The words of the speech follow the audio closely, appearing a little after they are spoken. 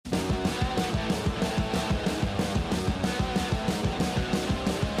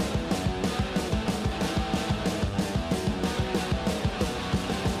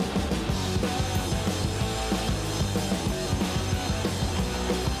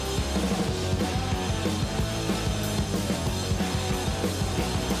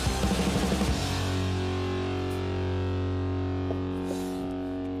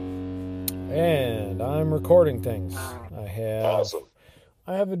some recording things. Awesome.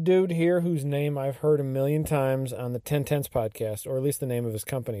 I have a dude here whose name I've heard a million times on the 1010s podcast, or at least the name of his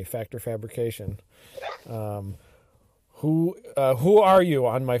company, Factor Fabrication. Who are you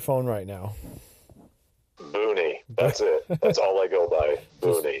on my phone right now? Boonie. That's it. That's all I go by.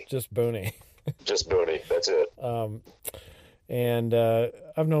 Boonie. Just Boonie. Just Boonie. That's it. And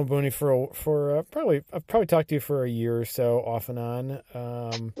I've known Boonie for I've probably talked to you for a year or so, off and on.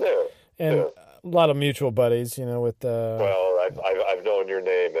 A lot of mutual buddies, with. Well, I've known your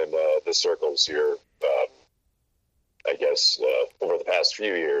name in the circles here. I guess over the past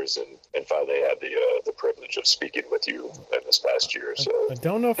few years, and finally had the privilege of speaking with you in this past year. So I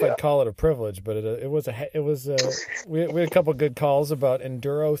don't know if I'd call it a privilege, but we had a couple good calls about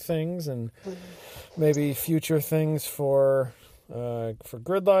enduro things and maybe future things for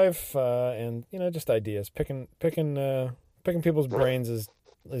grid life, and just ideas. Picking people's brains is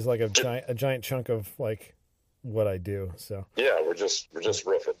like a giant chunk of like what I do. So yeah, we're just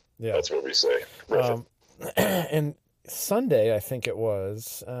riffing. Yeah, that's what we say. Riffing. And Sunday, I think it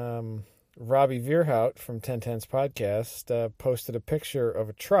was, Robbie Veerhout from 1010's podcast posted a picture of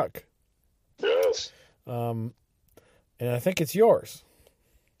a truck. Yes. And I think it's yours.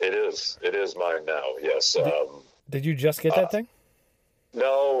 It is. It is mine now. Yes. Did you just get that thing?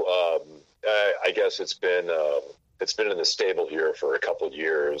 No. I guess it's been in the stable here for a couple of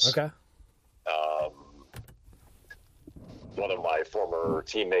years. Okay. One of my former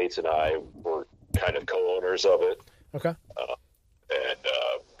teammates and I were kind of co-owners of it. Okay. And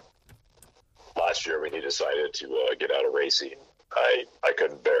last year when he decided to get out of racing, I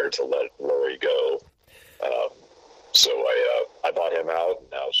couldn't bear to let Lori go. So I bought him out, and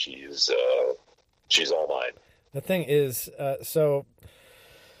now she's all mine. The thing is, so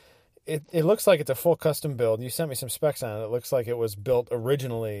it looks like it's a full custom build. You sent me some specs on it. It looks like it was built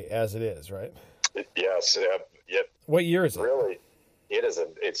originally as it is, right? Yes. Yep. What year is it? Really? It is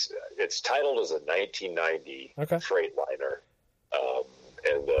it's titled as a 1990 Freightliner,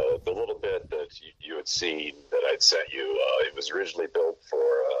 and the little bit that you had seen that I'd sent you, it was originally built for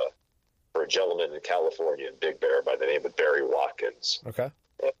a gentleman in California, in Big Bear, by the name of Barry Watkins. Okay.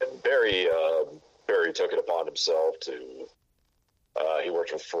 And Barry took it upon himself to. He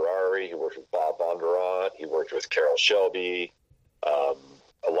worked with Ferrari. He worked with Bob Bondurant. He worked with Carroll Shelby. A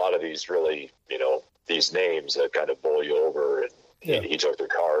lot of these really, these names that kind of bowl you over, and he took their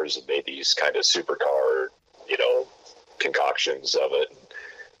cars and made these kind of supercar, concoctions of it.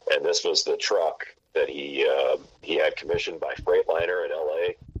 And this was the truck that he had commissioned by Freightliner in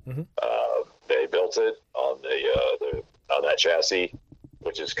L.A. Mm-hmm. They built it on on that chassis,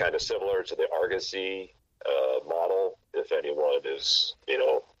 which is kind of similar to the Argosy model. If anyone is,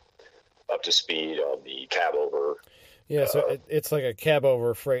 up to speed on the cab over. Yeah, so it's like a cab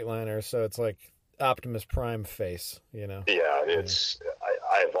over Freightliner, so it's like Optimus Prime face, Yeah, it's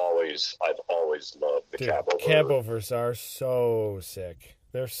I've always loved the cab over. Cab overs are so sick.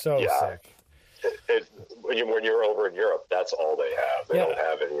 They're so sick. When you're over in Europe, that's all they have. They don't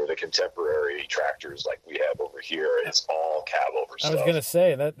have any of the contemporary tractors like we have over here. It's all cab over stuff. I was gonna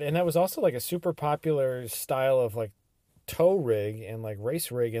say that was also like a super popular style of like tow rig and like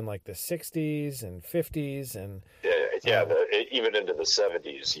race rig in like the 60s and 50s and even into the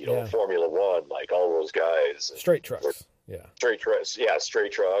 70s. Formula One, like all those guys. Straight trucks, straight trucks,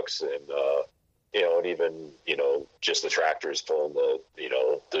 and and even just the tractors pulling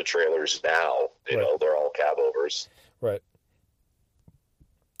the trailers now. They're all cab overs. Right.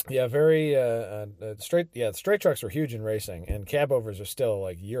 Yeah, very straight. Yeah, straight trucks were huge in racing, and cab overs are still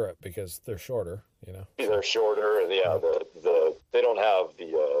like Europe because they're shorter. They're shorter, and they don't have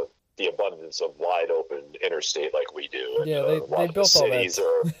the abundance of wide open interstate like we do. And, they built all that. Cities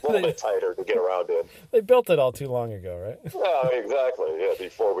are a little bit tighter to get around in. They built it all too long ago, right? Yeah, exactly. Yeah,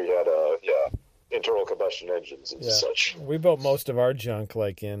 before we had internal combustion engines and such. We built most of our junk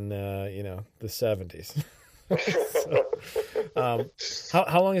like in the 70s.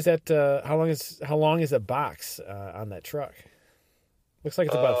 How long is that? How long is a box on that truck? Looks like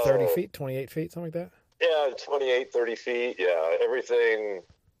it's about 30 feet, 28 feet, something like that. Yeah, 28, 30 feet. Yeah, everything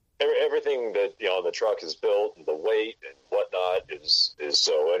that on the truck is built, and the weight and whatnot is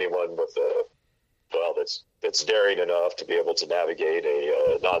so anyone with that's daring enough to be able to navigate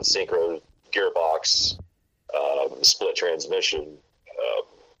a non-synchro gearbox, split transmission.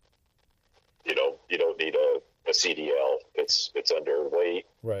 You don't need a CDL. It's underweight,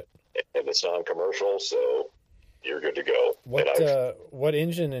 right? And it's non-commercial, so you're good to go. What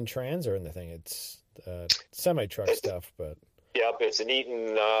engine and trans are in the thing? It's semi-truck stuff, but yep, it's an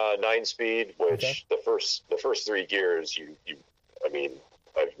Eaton 9-speed. Which the first 3 gears,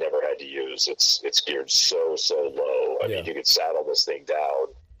 I've never had to use. It's geared so low. I mean, you could saddle this thing down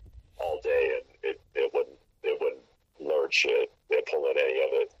all day and it wouldn't learn shit. It pull in any of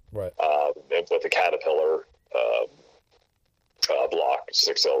it. Right. And with the Caterpillar block,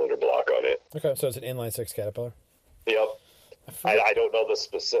 6-cylinder block on it. Okay, so it's an inline six Caterpillar. Yep. I don't know the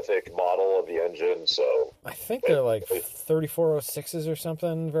specific model of the engine, so I think they're like 3406s or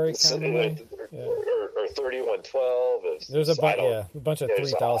something. Very commonly, or 3112. There's a bunch of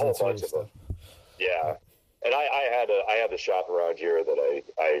 3000 series stuff. Yeah, and I had the shop around here that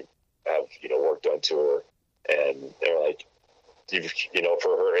I have worked on tour, and they're like,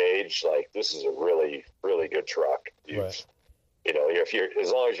 for her age, like this is a really really good truck. Right. If you're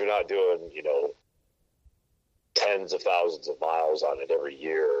as long as you're not doing tens of thousands of miles on it every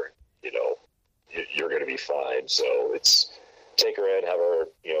year, you're going to be fine. So it's take her in, have her,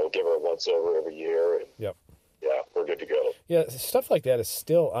 give her a once over every year. And yep. Yeah, we're good to go. Yeah. Stuff like that is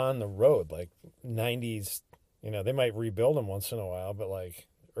still on the road, like 90s, they might rebuild them once in a while, but like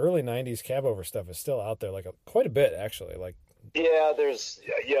early 90s cab over stuff is still out there, like quite a bit actually. Like, yeah, there's,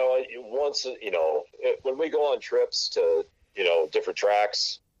 once, when we go on trips to, different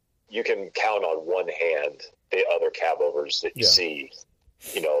tracks, you can count on one hand the other cab overs that you see,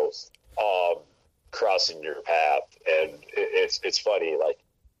 crossing your path. And it's funny, like,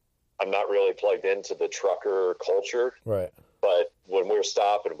 I'm not really plugged into the trucker culture. Right. But when we're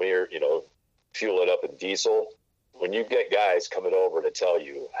stopping, we're, fueling up in diesel, when you get guys coming over to tell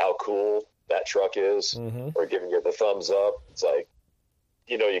you how cool that truck is, or giving you the thumbs up, it's like,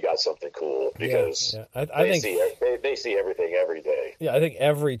 you got something cool because I think they see everything every day. Yeah, I think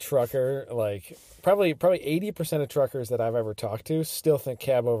every trucker, like probably 80% of truckers that I've ever talked to still think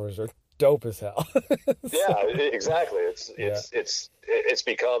cab overs are dope as hell. Yeah, exactly. It's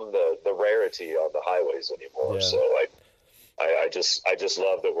become the rarity on the highways anymore. Yeah. So I just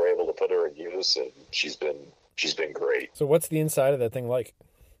love that we're able to put her in use, and she's been great. So what's the inside of that thing like?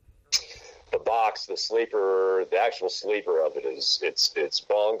 The box, the sleeper, the actual sleeper of it it's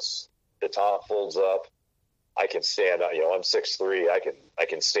bunks. The top folds up. I can stand up. I'm 6'3". I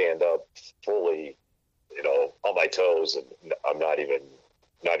can stand up fully, on my toes, and I'm not even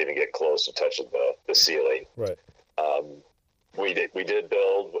getting close to touching the ceiling. Right. We did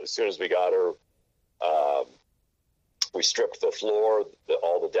build as soon as we got her. We stripped the floor,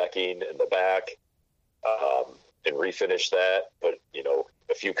 all the decking in the back, and refinished that. Put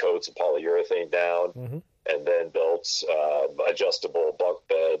a few coats of polyurethane down, and then built adjustable bunk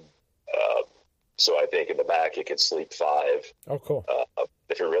bed. So I think in the back it could sleep 5. Oh, cool.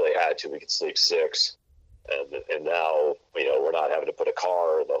 If it really had to, we could sleep 6. And now, we're not having to put a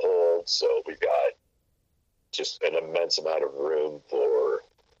car in the hold, so we've got just an immense amount of room for,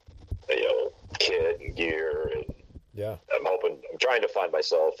 kit and gear. And yeah, I'm trying to find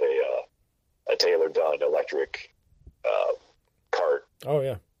myself a Taylor Dunn electric cart. Oh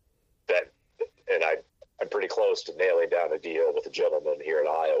yeah. And I'm pretty close to nailing down a deal with a gentleman here in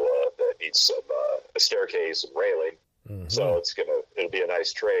Iowa that needs some a staircase and railing. So it'll be a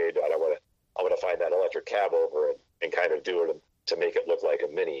nice trade. And I want to find that electric cab over and kind of do it to make it look like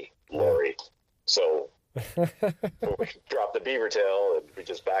a mini lorry. So we drop the beaver tail and we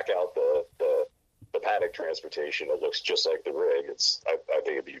just back out the paddock transportation. It looks just like the rig. I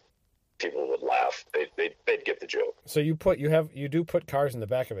think people would laugh. They'd get the joke. So you do put cars in the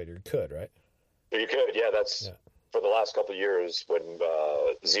back of it. You could, right? You could, yeah. For the last couple of years when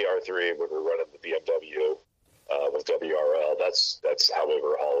ZR3, when we were running the BMW with WRL, that's how we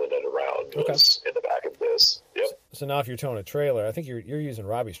were hauling it around. Okay. Was in the back of this. Yep. So now if you're towing a trailer, I think you're using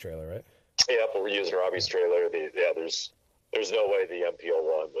Robbie's trailer, right? Yeah, but we're using Robbie's trailer. There's no way the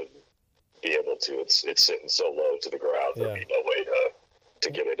MPO1 would be able to. It's sitting so low to the ground. There'd be no way to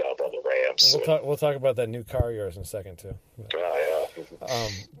get it up on the ramps. We'll talk about that new car of yours in a second too.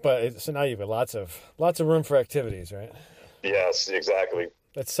 Yeah. So now you've got lots of room for activities, right? Yes, exactly.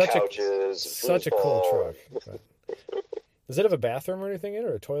 That's couches, such a cool truck. Does it have a bathroom or anything in it,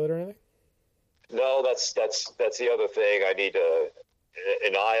 or a toilet or anything? No, that's the other thing. I need to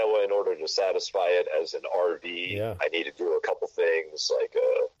in Iowa in order to satisfy it as an RV. Yeah. I need to do a couple things like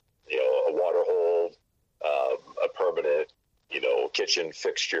a water hold, a permanent kitchen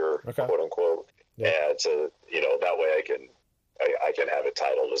fixture, quote unquote, and to that way I can have it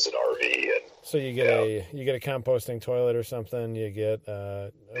titled as an RV. And so you get a composting toilet or something. You get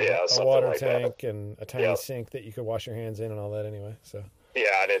a water like tank that. And a tiny sink that you could wash your hands in and all that anyway. So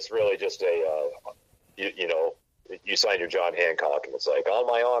yeah, and it's really just you sign your John Hancock and it's like, on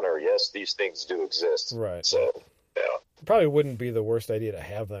my honor, yes, these things do exist. Right. So yeah, it probably wouldn't be the worst idea to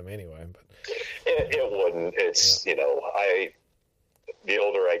have them anyway, but it wouldn't. It's the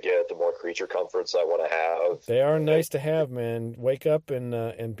older I get, the more creature comforts I want to have. They are nice to have, man. Wake up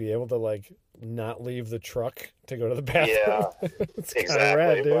and be able to like not leave the truck to go to the bathroom. Yeah, It's exactly.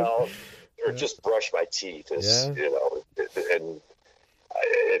 rad, dude. Well, or Yeah. just brush my teeth is, Yeah. and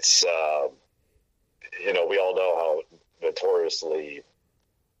it's, we all know how notoriously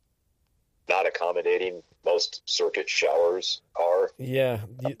not accommodating most circuit showers are. Yeah,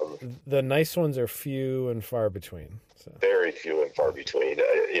 the nice ones are few and far between. So. Very few and far between.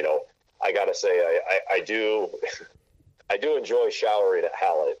 I gotta say, I do, I do enjoy showering at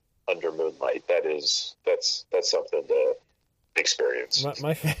Hallett under moonlight. That's something to experience.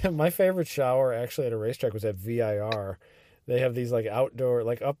 My favorite shower actually at a racetrack was at VIR. They have these like outdoor,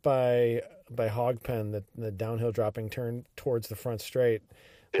 like up by Hog Pen, the downhill dropping turn towards the front straight.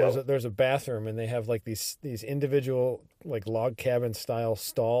 There's a bathroom, and they have like these individual like log cabin style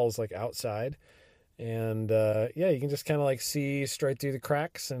stalls like outside, and you can just kind of like see straight through the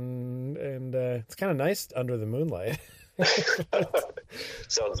cracks, and it's kind of nice under the moonlight.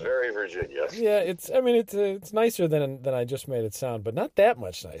 Sounds very Virginia. Yeah, it's nicer than I just made it sound, but not that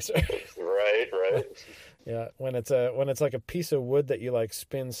much nicer. Right. Yeah, when it's like a piece of wood that you like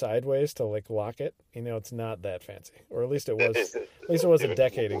spin sideways to like lock it, it's not that fancy, or at least it was. At least it was a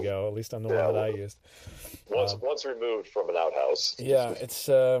decade ago. At least on the one that I used. Once removed from an outhouse. Yeah, it's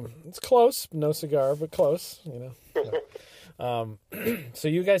close. No cigar, but close. So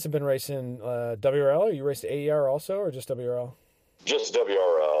you guys have been racing WRL. Or you raced AER also, or just WRL? Just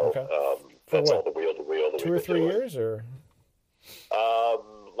WRL. Okay. That's what? all the wheel to wheel. 2 or 3 years, or?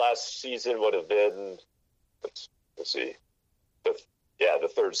 Last season would have been. Let's see. The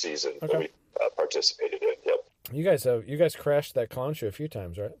third season that we participated in. Yep. You guys crashed that clown shoe a few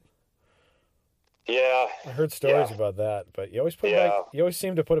times, right? Yeah. I heard stories about that, but you always put it back. You always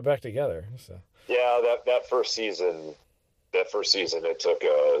seem to put it back together. So. Yeah, that first season.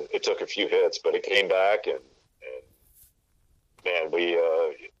 It took a few hits, but it came back, and man, we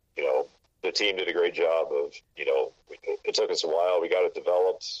the team did a great job of it took us a while. We got it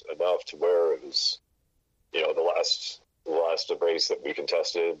developed enough to where it was the last race that we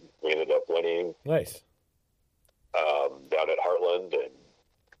contested, we ended up winning. Nice. Down at Heartland, and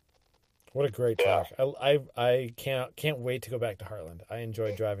what a great track! I can't wait to go back to Heartland. I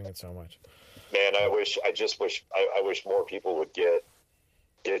enjoyed driving it so much. Man, I wish more people would get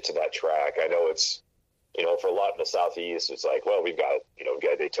to that track. I know it's for a lot in the Southeast, it's like, well, we've got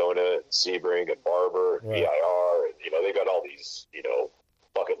Daytona and Sebring and Barber and VIR, and they've got all these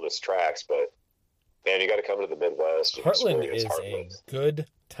bucket list tracks, but man, you got to come to the Midwest. Heartland is a good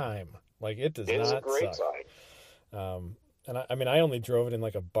time. Like it does not suck. It is a great time. And I only drove it in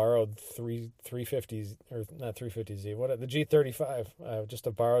like a borrowed 350Z, or not 350Z, the G35, just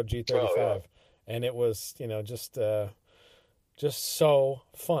a borrowed G35, and it was just so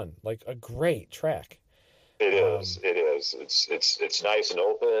fun, like a great track. It is. It's nice and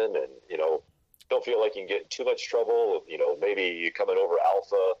open, and don't feel like you can get in too much trouble. Maybe you coming over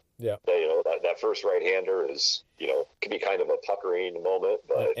Alpha. Yeah. That first right-hander is can be kind of a puckering moment,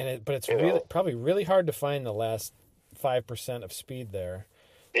 but it's probably really hard to find the last 5% of speed there.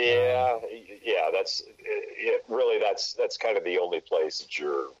 Yeah, that's kind of the only place that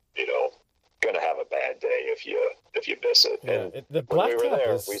you're going to have a bad day if you miss it. Yeah, and the when we were blacktop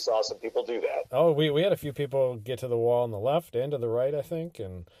there, we saw some people do that. Oh, we had a few people get to the wall on the left and to the right, I think,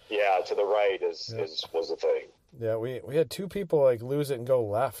 and to the right was the thing. Yeah, we had 2 people like lose it and go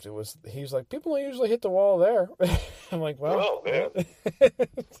left. He was like, people don't usually hit the wall there. I'm like, well, man.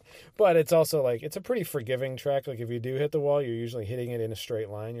 But it's also like it's a pretty forgiving track. Like if you do hit the wall, you're usually hitting it in a straight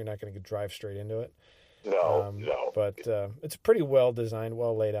line. You're not going to drive straight into it. No. But it's pretty well designed,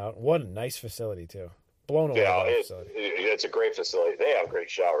 well laid out. What a nice facility too. Blown away by the facility. It's a great facility. They have great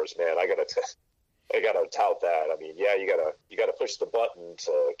showers, man. I gotta tout that. I mean, you gotta push the button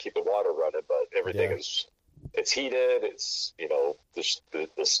to keep the water running, but everything is. It's heated. It's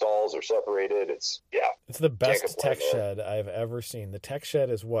the stalls are separated. It's the best tech shed I've ever seen. The tech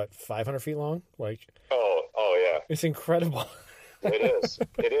shed is what 500 feet long. Like yeah, it's incredible. It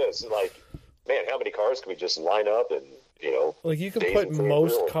is like, man, how many cars can we just line up and like you could put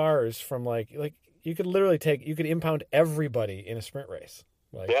most cars from like you could literally you could impound everybody in a sprint race.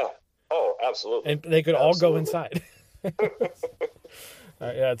 Like, absolutely, and they could all go inside.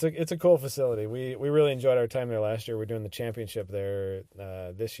 It's a cool facility. We really enjoyed our time there last year. We're doing the championship there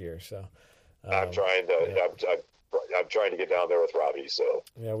this year. So I'm trying to get down there with Robbie. So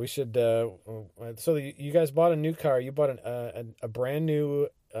yeah, we should. So you guys bought a new car. You bought a brand new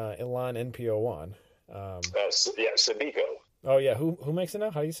Elan NP01. Samico. Oh yeah, who makes it now?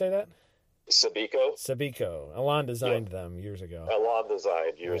 How do you say that? Sabico. Sabico. Alon designed them years ago. Alon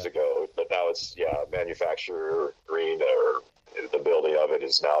designed years ago, but now it's manufacturer green, or the building of it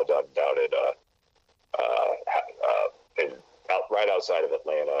is now done down right outside of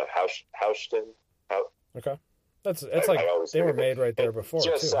Atlanta, Houston. Okay, it's like they were made right there before,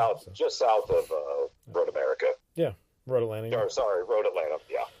 just south of Road America. Yeah, Road Atlanta. Or, sorry, Road Atlanta.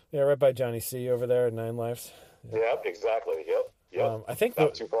 Yeah, right by Johnny C over there at Nine Lives. Yep, exactly. Yep. I think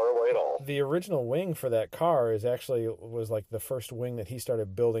not too far away at all. The original wing for that car was like the first wing that he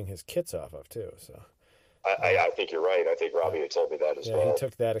started building his kits off of too. So I think you're right. I think Robbie had told me that as well. He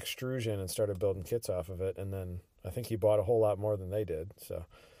took that extrusion and started building kits off of it, and then I think he bought a whole lot more than they did. So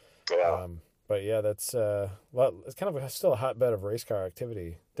yeah. But yeah, that's it's kind of still a hotbed of race car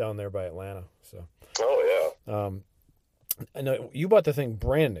activity down there by Atlanta. So. Oh yeah. I know you bought the thing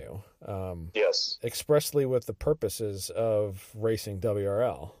brand new. Yes. Expressly with the purposes of racing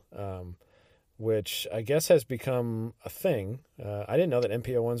WRL, which I guess has become a thing. I didn't know that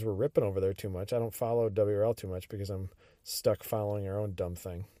MPO1s were ripping over there too much. I don't follow WRL too much because I'm stuck following our own dumb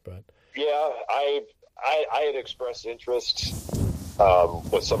thing. But yeah, I had expressed interest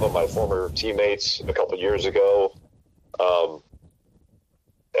with some of my former teammates a couple of years ago.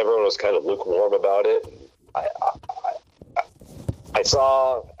 Everyone was kind of lukewarm about it. I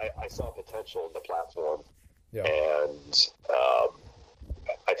saw potential in the platform, and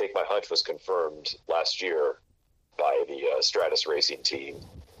I think my hunch was confirmed last year by the Stratus Racing team.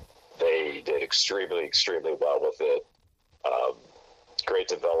 They did extremely, extremely well with it. Great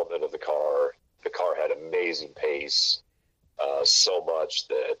development of the car. The car had amazing pace, so much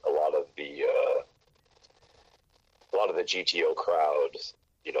that a lot of the GTO crowd,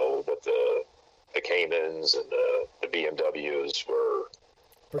 with the Caymans and the BMWs were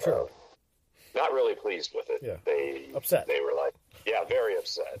for sure not really pleased with it. Yeah. They upset. They were like, very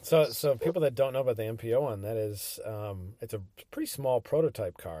upset. So people that don't know about the MPO1, that is, it's a pretty small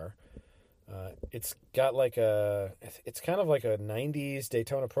prototype car. It's got it's kind of like a 90s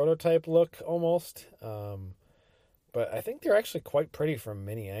Daytona prototype look almost. But I think they're actually quite pretty from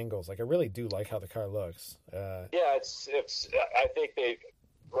many angles. Like I really do like how the car looks. It's I think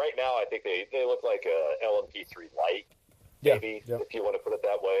right now I think they look like a LMP3 light. Maybe, if you want to put it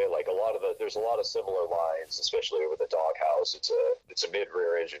that way. Like there's a lot of similar lines, especially with the doghouse. It's a mid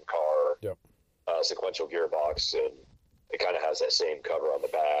rear engine car, sequential gearbox, and it kind of has that same cover on the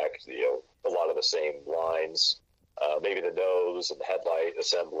back. A lot of the same lines. Maybe the nose and the headlight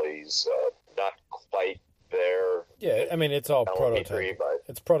assemblies, not quite there. Yeah, I mean it's all prototype. But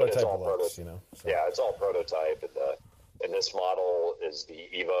it's prototype, it's all looks, so. Yeah, it's all prototype, and this model is the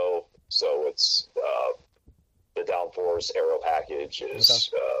Evo, so it's. The downforce aero package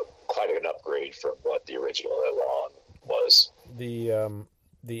is quite an upgrade from what the original Elan was.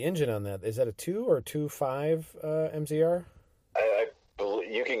 The engine on that, is that a 2 or 2.5 MZR? I believe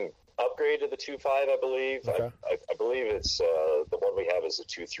you can upgrade to the 2.5. I believe. Okay. I believe it's the one we have is a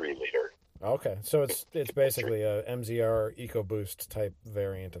 2.3 liter. Okay, so it's basically a MZR EcoBoost type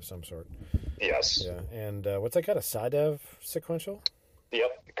variant of some sort. Yes. Yeah, and what's that got? A Sadev sequential?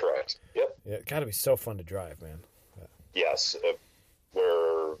 Yep, correct. Yep. Yeah, it got to be so fun to drive, man. Yes,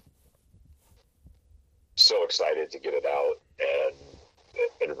 we're so excited to get it out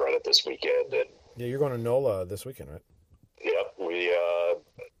and run it this weekend. And yeah, you're going to NOLA this weekend, right? Yep, we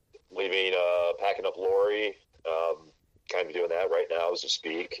leaving, packing up Lori, kind of doing that right now as we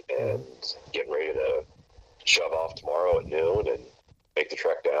speak, and getting ready to shove off tomorrow at noon and make the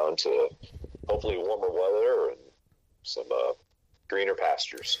trek down to hopefully warmer weather and some greener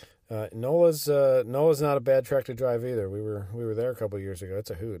pastures. NOLA's not a bad track to drive either. We were there a couple of years ago. It's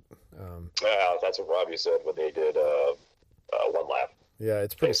a hoot. That's what Robbie said when they did one lap. Yeah,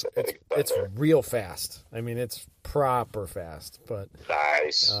 it's pretty. It's real fast. I mean, it's proper fast. But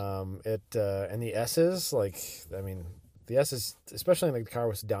nice. And the S's, the S's, especially in a car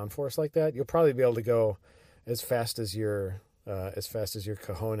with downforce like that, you'll probably be able to go as fast as your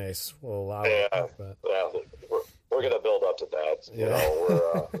cojones will allow. Yeah. But. Well, we're going to build up to that.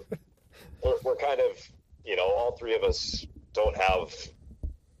 We're kind of, all three of us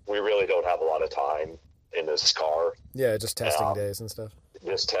we really don't have a lot of time in this car. Yeah, just testing days and stuff.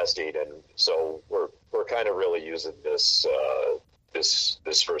 Just testing, and so we're kind of really using this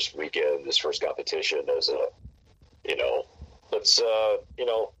this first weekend, this first competition as a, let's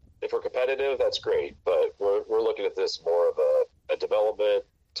if we're competitive, that's great, but we're looking at this more of a development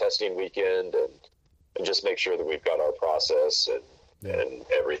testing weekend and just make sure that we've got our process and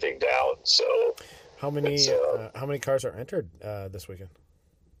everything down. So how many cars are entered this weekend?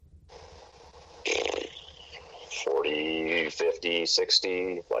 40, 50,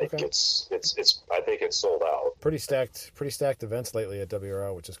 60. Like Okay. it's I think it's sold out. Pretty stacked events lately at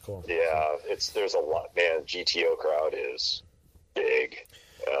WRO, which is cool. Yeah, there's a lot, man. GTO crowd is big.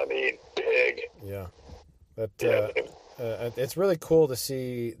 I mean, big. Yeah. That Yeah. it's really cool to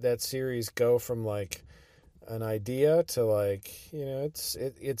see that series go from like an idea to like,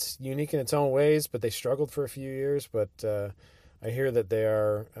 it's unique in its own ways, but they struggled for a few years. But I hear that they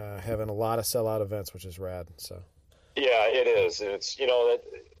are having a lot of sellout events, which is rad. So Yeah, it is. And it's,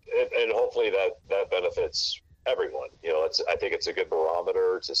 and hopefully that benefits everyone. I think it's a good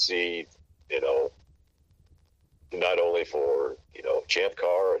barometer to see, not only for, Champ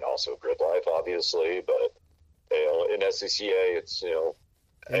Car and also Grid Life, obviously, but, in SCCA, it's,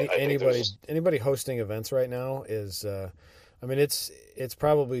 anybody hosting events right now is, it's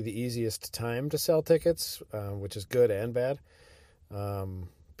probably the easiest time to sell tickets, which is good and bad.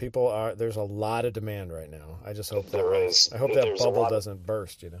 There's a lot of demand right now. I just hope there is. I hope that bubble doesn't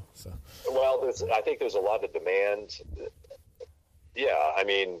burst, So. Well, I think there's a lot of demand. Yeah, I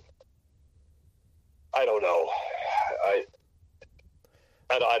mean, I don't know.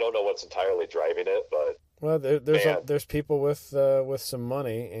 I don't know what's entirely driving it, but there's people with some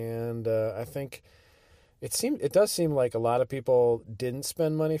money, and I think it does seem like a lot of people didn't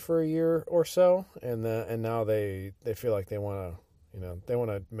spend money for a year or so, and now they feel like they want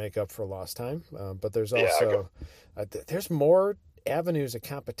to make up for lost time. But there's also there's more avenues of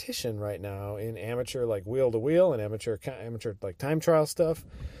competition right now in amateur, like wheel to wheel, and amateur like time trial stuff.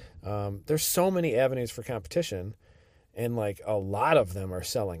 There's so many avenues for competition, and like a lot of them are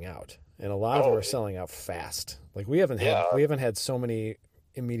selling out, and a lot of them are selling out fast. Like we haven't had so many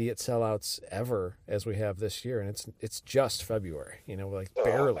immediate sellouts ever as we have this year, and it's just February,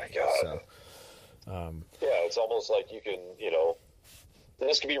 barely. Oh my God. So, it's almost like you can,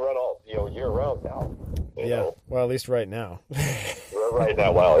 this can be run all, year round now. Well, at least right now. Right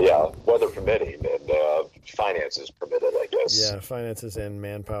now, well, yeah, weather permitting and finances permitted, I guess. Yeah, finances and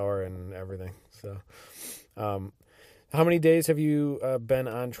manpower and everything. So, how many days have you been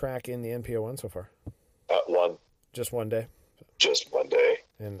on track in the NPO1 so far? One. Just one day? Just one day.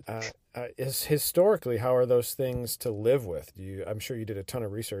 And historically, how are those things to live with? I'm sure you did a ton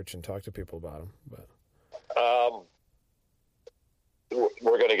of research and talked to people about them. But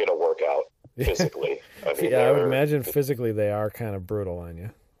we're going to get a workout physically. I would imagine physically they are kind of brutal on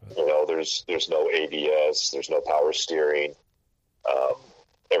you. There's no ABS, there's no power steering.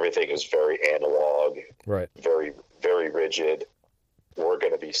 Everything is very analog, right? Very, very rigid. We're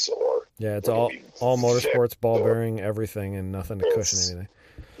going to be sore. Yeah, it's all motorsports, ball bearing, everything, and nothing to cushion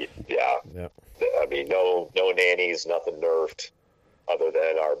anything. Yeah. I mean, no nannies, nothing nerfed, other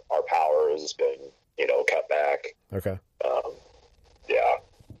than our power has been cut back. Okay.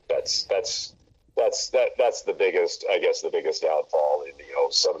 That's the biggest, I guess, the biggest downfall. And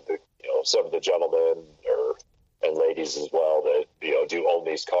some of the gentlemen and ladies as well that do own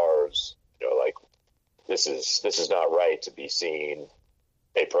these cars. Like this is not right to be seeing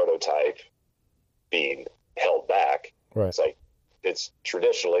a prototype being held back. Right. It's like it's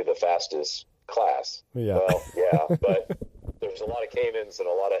traditionally the fastest class. Yeah. Well, yeah, but there's a lot of Caymans and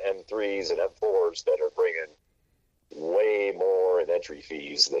a lot of M3s and M4s that are bringing way more in entry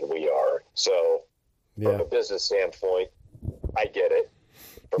fees than we are. So from a business standpoint, I get it.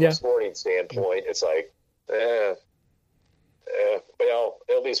 From a sporting standpoint, it's like, well,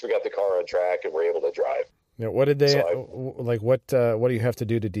 at least we got the car on track and we're able to drive. Yeah, what did they What do you have to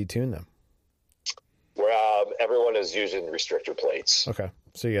do to detune them? Everyone is using restrictor plates. Okay,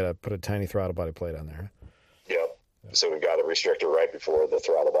 so you got to put a tiny throttle body plate on there. Yep. So we got a restrictor right before the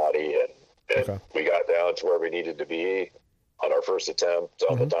throttle body, and we got down to where we needed to be on our first attempt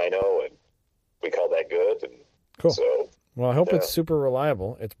on the dyno, and we called that good. And cool. So, well, I hope it's super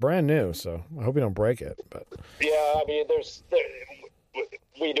reliable. It's brand new, so I hope you don't break it. But yeah, I mean,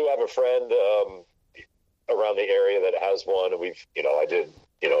 we do have a friend around the area that has one, and we've, I did,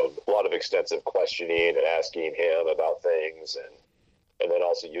 a lot of extensive questioning and asking him about things, and then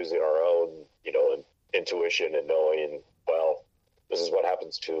also using our own, intuition and knowing, well, this is what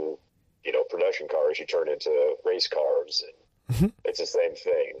happens to, production cars. You turn into race cars, and it's the same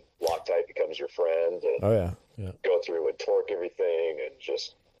thing. Loctite becomes your friend, and go through and torque everything, and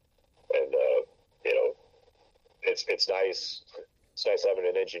it's nice. It's nice having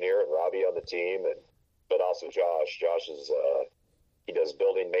an engineer and Robbie on the team, but also Josh. Josh is he does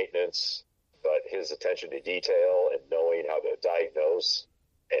building maintenance, but his attention to detail and knowing how to diagnose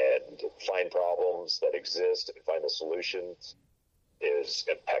and find problems that exist and find the solutions is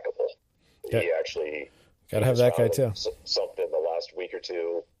impeccable. Yeah. He actually gotta have that guy too. Something the last week or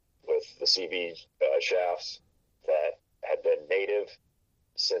two with the CV shafts that had been native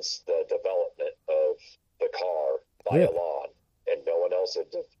since the development of the car by Yeah. Elon, and no one else had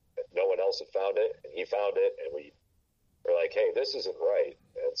found it, and he found it, and we were like, hey, this isn't right,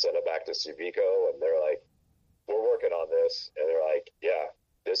 and sent it back to Subico, and they're like, we're working on this, and they're like, yeah,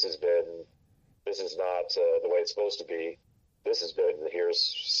 this is not the way it's supposed to be. This has been here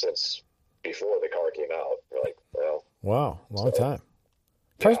since before the car came out. We're like, well, wow, long time.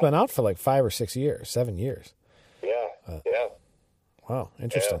 Car's been out for like 5 or 6 years, 7 years. Yeah. Wow,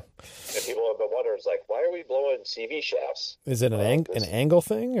 interesting. Yeah. And people have been wondering, it's like, why are we blowing CV shafts? Is it an angle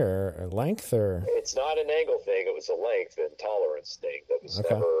thing or a length or? It's not an angle thing. It was a length and tolerance thing that was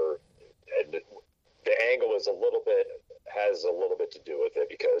Okay. never. And the angle has a little bit to do with it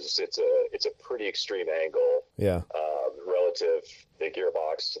because it's a pretty extreme angle. Yeah. Relative the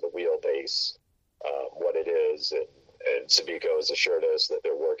gearbox to the wheelbase, what it is, and Subico has assured us that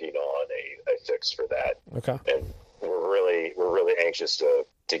they're working on a fix for that. Okay. And we're really anxious to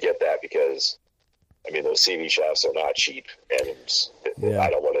get that because, I mean, those CV shafts are not cheap, and Yeah. I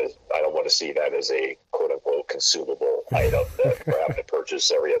don't want to see that as a quote unquote consumable item that we're having to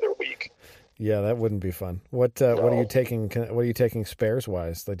purchase every other week. Yeah, that wouldn't be fun. What are you taking? What are you taking spares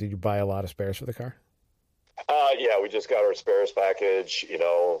wise? Like, did you buy a lot of spares for the car? Yeah, we just got our spares package. We're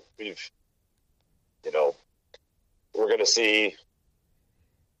going to see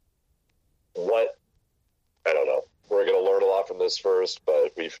what, I don't know. We're going to learn a lot from this first,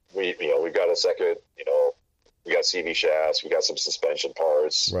 but we've got a second, we got CV shafts, we got some suspension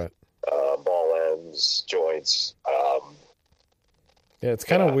parts, Right. Ball ends, joints. Yeah, it's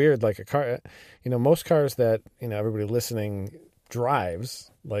kind of weird. Like a car, most cars that, everybody listening drives,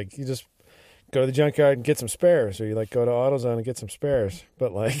 like you just go to the junkyard and get some spares, or you like go to AutoZone and get some spares.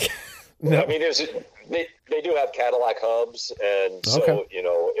 But like, no. I mean, they do have Cadillac hubs, and so, Okay.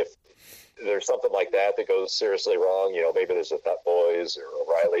 If there's something like that goes seriously wrong, maybe there's a Pep Boys or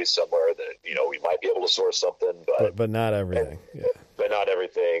O'Reilly somewhere that, we might be able to source something, but not everything. Yeah, but not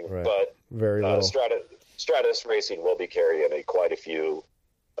everything. Right. But very little. Stratus Racing will be carrying quite a few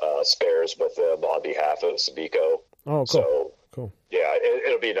spares with them on behalf of Subico. Oh, cool. So, Cool. yeah,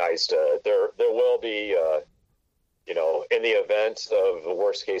 it'll be nice to. There will be, in the event of the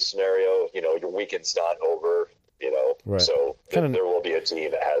worst case scenario, your weekend's not over. Right. So Kinda- there will be a team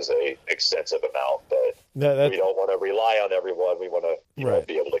that has a extensive amount, but That we don't want to rely on everyone. We want to Right.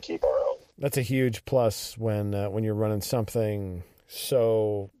 be able to keep our own. That's a huge plus when you're running something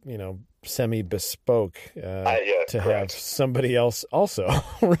so semi bespoke to have correct. somebody else also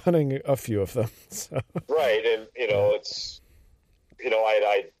running a few of them. So. Right, and it's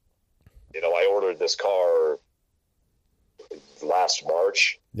I ordered this car last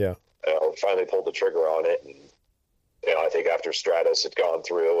March. Yeah. Finally pulled the trigger on it, and I think after Stratus had gone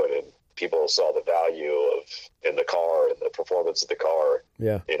through and people saw the value in the car and the performance of the car.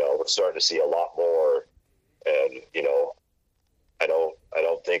 Yeah. We're starting to see a lot more, and I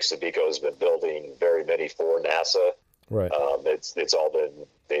don't think Subico has been building very many for NASA. Right. It's all been,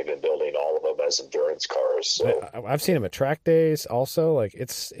 they've been building all of them as endurance cars. So I've seen them at track days also. Like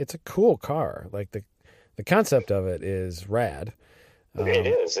it's a cool car. Like the concept of it is rad. it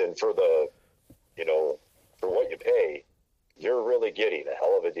is, and for the, for what you pay, you're really getting a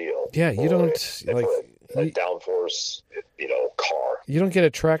hell of a deal. Yeah, you don't for like a downforce, car. you don't get a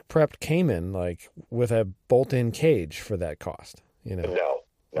track prepped Cayman like with a bolt-in cage for that cost. No,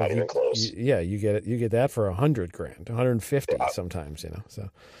 not even close. You get that for $100,000, $150,000 sometimes. So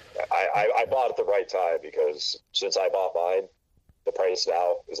I bought at the right time because since I bought mine, the price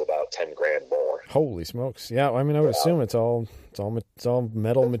now is about $10,000 more. holy smokes! Yeah, I mean, I would assume it's all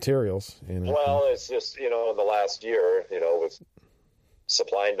metal materials. Well, it's just in the last year, with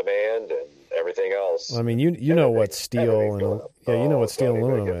supply and demand and everything else. I mean, you know what steel and you know what steel and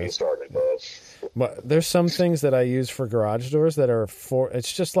aluminum get me is. started, But there's some things that I use for garage doors that are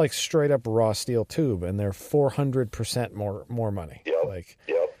it's just like straight up raw steel tube, and they're 400% more money. Yep. Like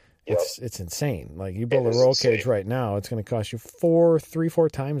Yep. it's insane. Like you build a is roll insane. cage right now, it's going to cost you 4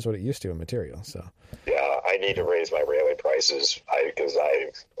 times what it used to in material. So Yeah, I need to raise my railing prices because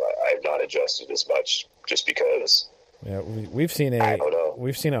I've not adjusted as much just because. yeah, we've seen I don't know.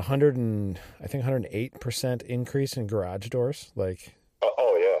 108% increase in garage doors. Like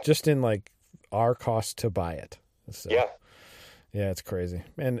Oh yeah, just in like our cost to buy it. So, yeah. Yeah, it's crazy.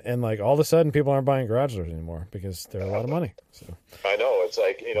 And like all of a sudden people aren't buying garage doors anymore because they're a lot of money. So I know. It's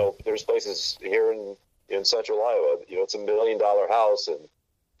like, there's places here in central Iowa, it's $1 million house and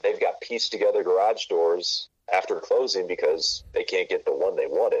they've got pieced together garage doors after closing because they can't get the one they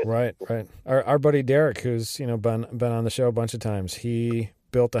wanted. Right. Our buddy Derek, who's, been on the show a bunch of times, he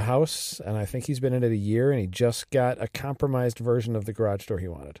built a house, and I think he's been in it a year, and he just got a compromised version of the garage door he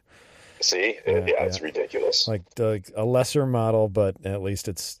wanted. See? It's ridiculous. Like a lesser model, but at least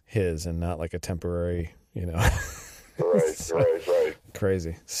it's his and not like a temporary, Right.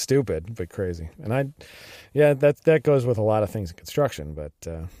 Crazy. Stupid, but crazy. And that goes with a lot of things in construction, but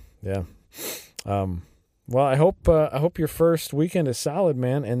yeah. Well, I hope your first weekend is solid,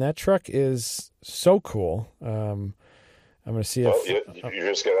 man, and that truck is so cool. I'm going to see if you're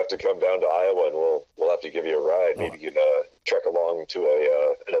just going to have to come down to Iowa, and we'll have to give you a ride. Maybe you can trek along to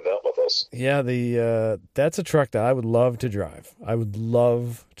an event with us. Yeah, that's a truck that I would love to drive. I would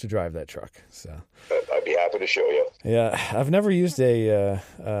love to drive that truck. So I'd be happy to show you. Yeah, I've never used anything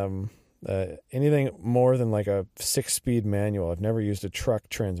more than like a 6-speed manual. I've never used a truck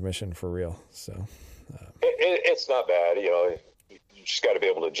transmission for real. So it's not bad. You just got to be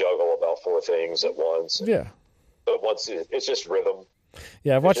able to juggle about 4 things at once. Yeah. But once it's just rhythm.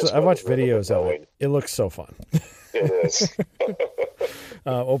 Yeah, I've watched videos of it. It looks so fun. It is.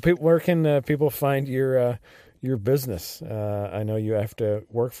 Where can people find your business? I know you have to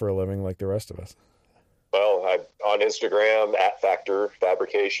work for a living like the rest of us. Well, I'm on Instagram at Factor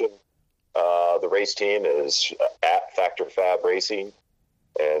Fabrication. The race team is at Factor Fab Racing,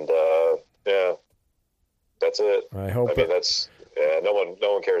 and that's it. That's no one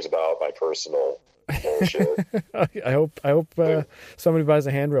cares about my personal bullshit. I hope somebody buys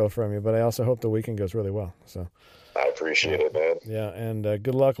a handrail from you, but I also hope the weekend goes really well. So I appreciate it, man. Yeah, and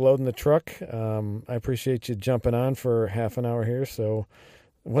good luck loading the truck. I appreciate you jumping on for half an hour here. So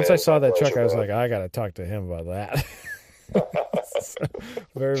once I saw that truck, I was like, I got to talk to him about that. So,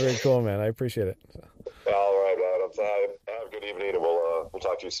 very, very cool, man. I appreciate it. So. All right, Adam. Have a good evening, and we'll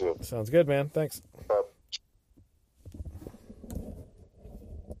talk to you soon. Sounds good, man. Thanks.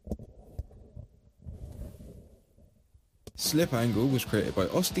 Slip Angle was created by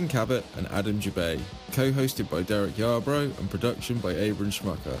Austin Cabot and Adam Jabay, co-hosted by Derek Yarbrough, and production by Abram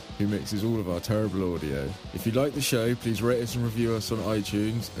Schmucker, who mixes all of our terrible audio. If you like the show, please rate us and review us on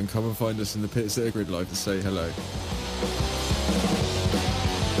iTunes, and come and find us in the pits at a Grid Life to say hello.